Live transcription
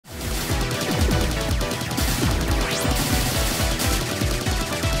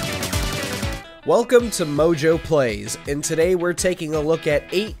Welcome to MojoPlays, and today we're taking a look at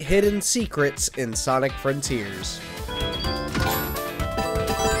 8 hidden secrets in Sonic Frontiers.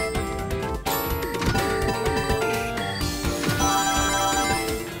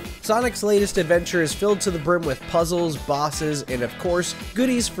 Sonic's latest adventure is filled to the brim with puzzles, bosses, and of course,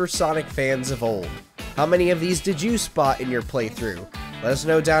 goodies for Sonic fans of old. How many of these did you spot in your playthrough? Let us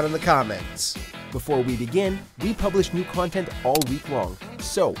know down in the comments. Before we begin, we publish new content all week long,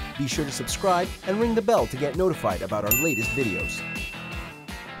 so be sure to subscribe and ring the bell to get notified about our latest videos.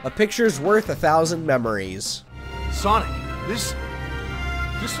 A picture's worth 1,000 memories. Sonic, this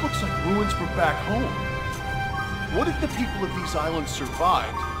looks like ruins from back home. What if the people of these islands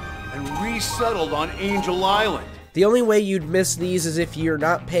survived and resettled on Angel Island? The only way you'd miss these is if you're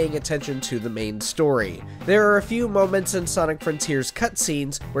not paying attention to the main story. There are a few moments in Sonic Frontiers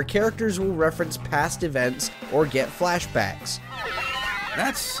cutscenes where characters will reference past events or get flashbacks.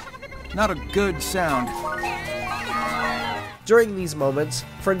 That's not a good sound. During these moments,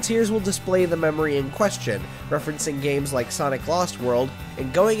 Frontiers will display the memory in question, referencing games like Sonic Lost World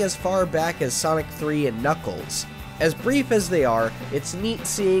and going as far back as Sonic 3 and Knuckles. As brief as they are, it's neat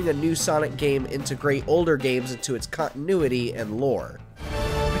seeing a new Sonic game integrate older games into its continuity and lore.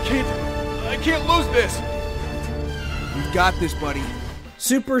 I can't lose this! You got this, buddy.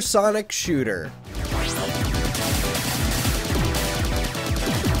 Super Sonic Shooter.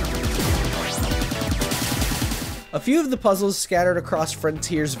 A few of the puzzles scattered across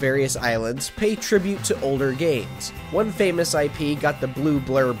Frontier's various islands pay tribute to older games. One famous IP got the blue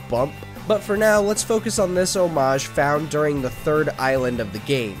blur bump, but for now, let's focus on this homage found during the third island of the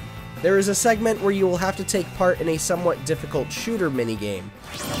game. There is a segment where you will have to take part in a somewhat difficult shooter minigame.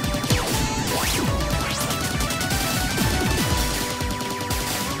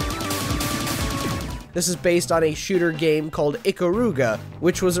 This is based on a shooter game called Ikaruga,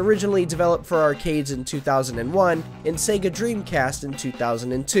 which was originally developed for arcades in 2001 and Sega Dreamcast in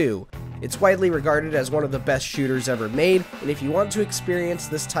 2002. It's widely regarded as one of the best shooters ever made, and if you want to experience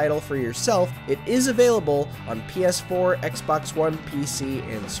this title for yourself, it is available on PS4, Xbox One, PC,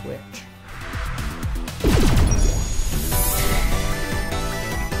 and Switch.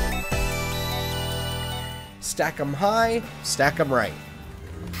 Stack 'em high, stack 'em right.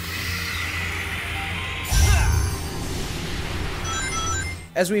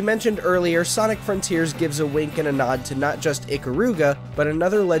 As we mentioned earlier, Sonic Frontiers gives a wink and a nod to not just Ikaruga, but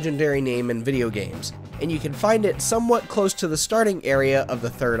another legendary name in video games, and you can find it somewhat close to the starting area of the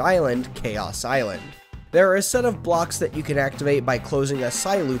third island, Chaos Island. There are a set of blocks that you can activate by closing a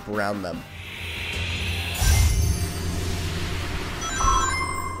psi loop around them.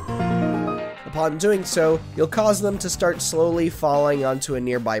 Upon doing so, you'll cause them to start slowly falling onto a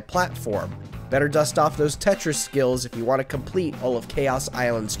nearby platform. Better dust off those Tetris skills if you want to complete all of Chaos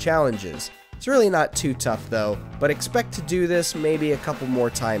Island's challenges. It's really not too tough though, but expect to do this maybe a couple more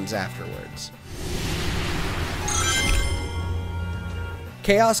times afterwards.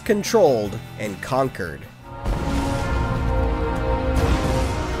 Chaos controlled and conquered.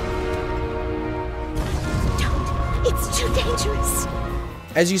 Don't! It's too dangerous!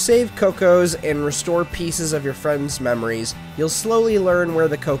 As you save Cocos and restore pieces of your friends' memories, you'll slowly learn where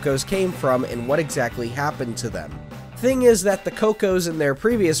the Cocos came from and what exactly happened to them. Thing is that the Cocos in their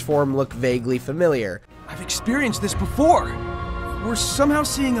previous form look vaguely familiar. I've experienced this before. We're somehow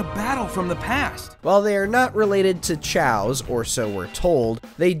seeing a battle from the past. While they are not related to Chaos, or so we're told,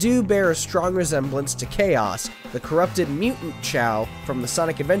 they do bear a strong resemblance to Chaos, the corrupted mutant Chao from the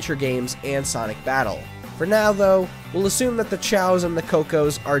Sonic Adventure games and Sonic Battle. For now, though, we'll assume that the Chaos and the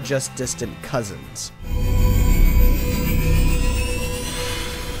Cocos are just distant cousins.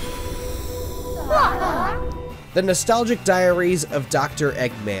 The Nostalgic Diaries of Dr.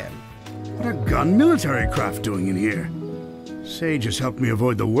 Eggman. What are gun military craft doing in here? Sage has helped me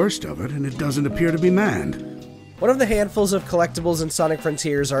avoid the worst of it, and it doesn't appear to be manned. One of the handfuls of collectibles in Sonic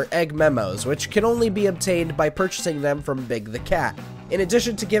Frontiers are egg memos, which can only be obtained by purchasing them from Big the Cat. In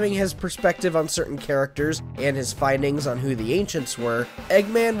addition to giving his perspective on certain characters and his findings on who the Ancients were,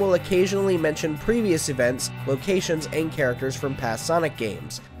 Eggman will occasionally mention previous events, locations, and characters from past Sonic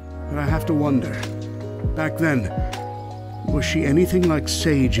games. But I have to wonder, back then, was she anything like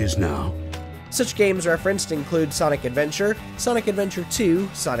Sage is now? Such games referenced include Sonic Adventure, Sonic Adventure 2,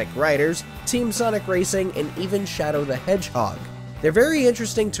 Sonic Riders, Team Sonic Racing, and even Shadow the Hedgehog. They're very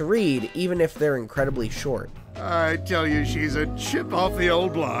interesting to read, even if they're incredibly short. I tell you, she's a chip off the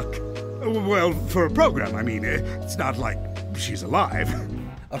old block. Well, for a program, I mean, it's not like she's alive.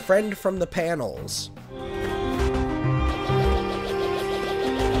 A friend from the panels.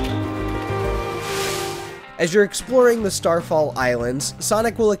 As you're exploring the Starfall Islands,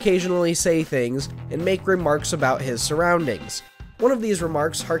 Sonic will occasionally say things and make remarks about his surroundings. One of these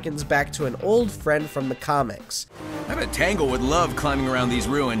remarks harkens back to an old friend from the comics. I bet Tangle would love climbing around these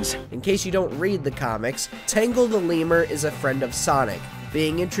ruins. In case you don't read the comics, Tangle the Lemur is a friend of Sonic,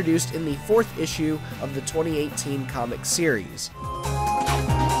 being introduced in the 4th issue of the 2018 comic series.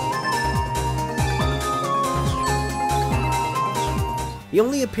 The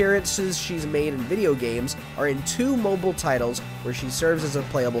only appearances she's made in video games are in 2 mobile titles where she serves as a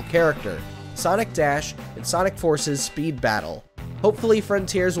playable character, Sonic Dash and Sonic Forces Speed Battle. Hopefully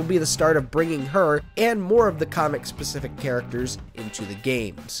Frontiers will be the start of bringing her and more of the comic-specific characters into the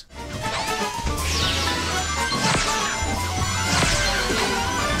games.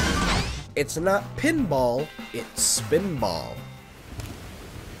 It's not pinball, it's spinball.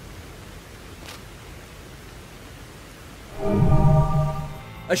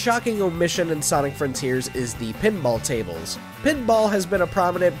 A shocking omission in Sonic Frontiers is the pinball tables. Pinball has been a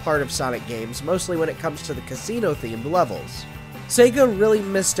prominent part of Sonic games, mostly when it comes to the casino-themed levels. Sega really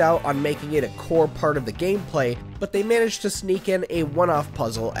missed out on making it a core part of the gameplay, but they managed to sneak in a one-off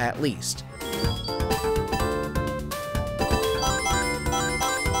puzzle at least.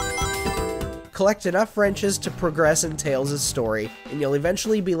 Collect enough wrenches to progress in Tails' story, and you'll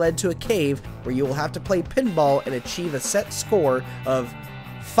eventually be led to a cave where you will have to play pinball and achieve a set score of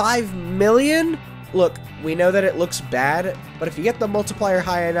 5 million? Look, we know that it looks bad, but if you get the multiplier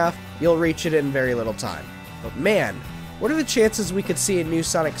high enough, you'll reach it in very little time. But man, what are the chances we could see a new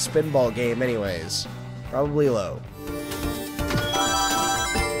Sonic Spinball game anyways? Probably low.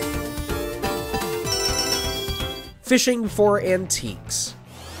 Fishing for antiques.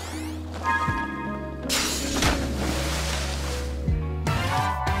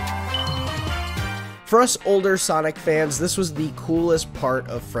 For us older Sonic fans, this was the coolest part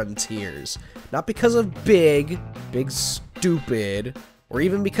of Frontiers. Not because of big stupid, or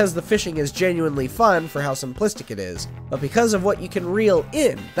even because the fishing is genuinely fun for how simplistic it is, but because of what you can reel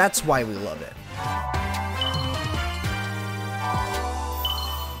in. That's why we love it.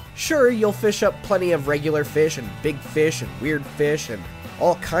 Sure, you'll fish up plenty of regular fish and big fish and weird fish and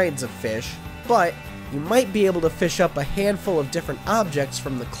all kinds of fish, but you might be able to fish up a handful of different objects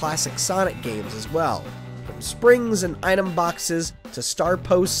from the classic Sonic games as well. From springs and item boxes to star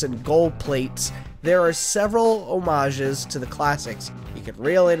posts and gold plates, there are several homages to the classics you can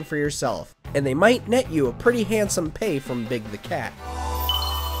reel in for yourself, and they might net you a pretty handsome pay from Big the Cat.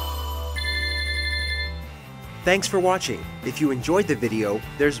 Thanks for watching. If you enjoyed the video,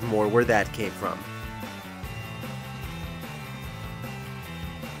 there's more where that came from.